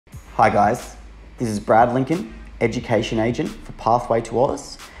Hi guys, this is Brad Lincoln, Education Agent for Pathway to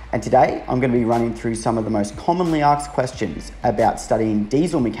Oz, and today I'm going to be running through some of the most commonly asked questions about studying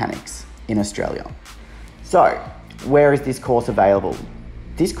diesel mechanics in Australia. So, where is this course available?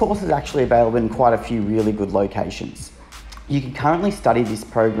 This course is actually available in quite a few really good locations. You can currently study this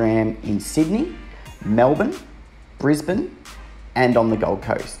program in Sydney, Melbourne, Brisbane, and on the Gold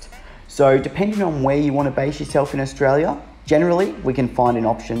Coast. So depending on where you want to base yourself in Australia, generally we can find an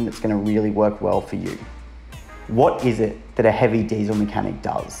option that's going to really work well for you. What is it that a heavy diesel mechanic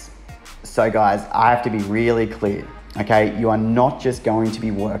does? So guys, I have to be really clear, okay? You are not just going to be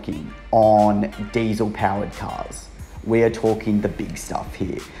working on diesel powered cars. We are talking the big stuff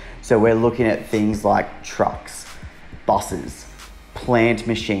here. So we're looking at things like trucks, buses, plant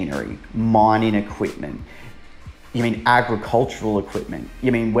machinery, mining equipment. You mean agricultural equipment.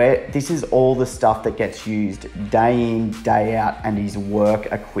 You mean this is all the stuff that gets used day in, day out and is work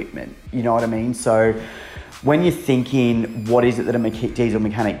equipment. You know what I mean? So when you're thinking, what is it that a diesel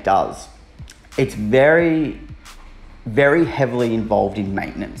mechanic does? It's very, very heavily involved in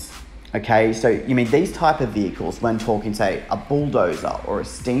maintenance. Okay, so you mean these type of vehicles, when talking, say, a bulldozer or a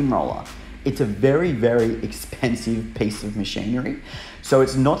steamroller, it's a very, very expensive piece of machinery. So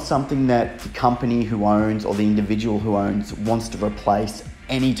it's not something that the company who owns or the individual who owns wants to replace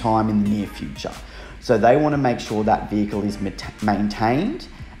anytime in the near future. So they want to make sure that vehicle is maintained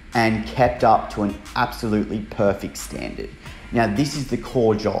and kept up to an absolutely perfect standard. Now, this is the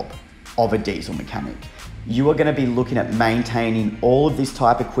core job of a diesel mechanic. You are going to be looking at maintaining all of this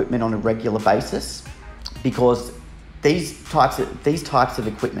type of equipment on a regular basis, because these types of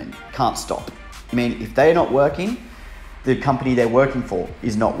equipment can't stop. I mean, if they're not working, the company they're working for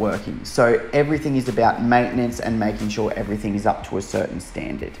is not working. So everything is about maintenance and making sure everything is up to a certain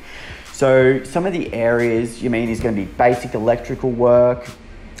standard. So some of the areas is going to be basic electrical work,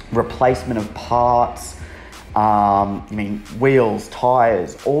 replacement of parts, wheels,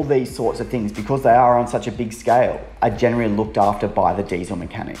 tires, all these sorts of things, because they are on such a big scale, are generally looked after by the diesel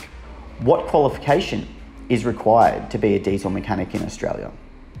mechanic. What qualification is required to be a diesel mechanic in Australia?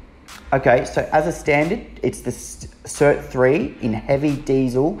 Okay, so as a standard, it's the Cert 3 in heavy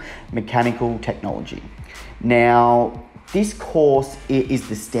diesel mechanical technology. Now, this course is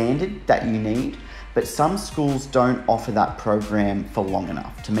the standard that you need, but some schools don't offer that program for long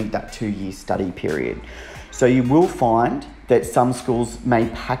enough to meet that 2-year study period. So you will find that some schools may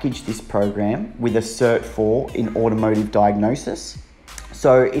package this program with a Cert 4 in automotive diagnosis.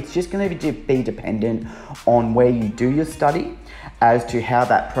 So it's just going to be dependent on where you do your study as to how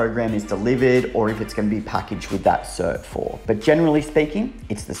that program is delivered, or if it's going to be packaged with that Cert 4. But generally speaking,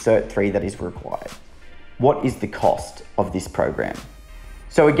 it's the Cert 3 that is required. What is the cost of this program?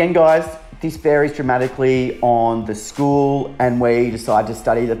 So again, guys, this varies dramatically on the school and where you decide to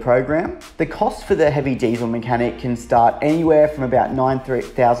study the program. The cost for the heavy diesel mechanic can start anywhere from about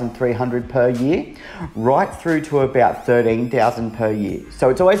 $9,300 per year, right through to about $13,000 per year. So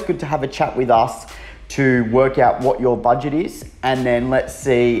it's always good to have a chat with us to work out what your budget is, and then let's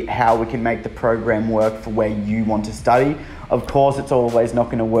see how we can make the program work for where you want to study. Of course, it's always not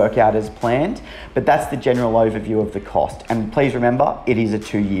going to work out as planned, but that's the general overview of the cost. And please remember, it is a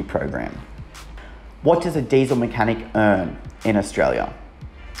 2-year program. What does a diesel mechanic earn in Australia?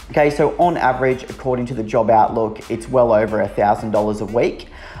 Okay, so on average, according to the Job Outlook, it's well over $1,000 a week.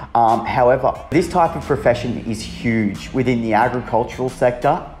 However, this type of profession is huge within the agricultural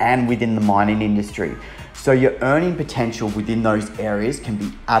sector and within the mining industry. So your earning potential within those areas can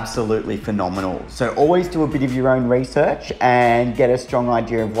be absolutely phenomenal. So always do a bit of your own research and get a strong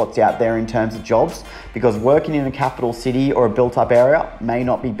idea of what's out there in terms of jobs, because working in a capital city or a built-up area may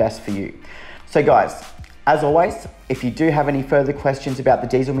not be best for you. So guys, as always, if you do have any further questions about the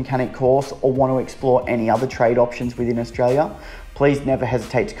diesel mechanic course or want to explore any other trade options within Australia, please never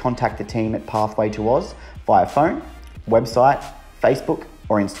hesitate to contact the team at Pathway to Oz via phone, website, Facebook,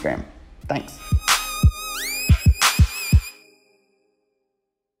 or Instagram. Thanks.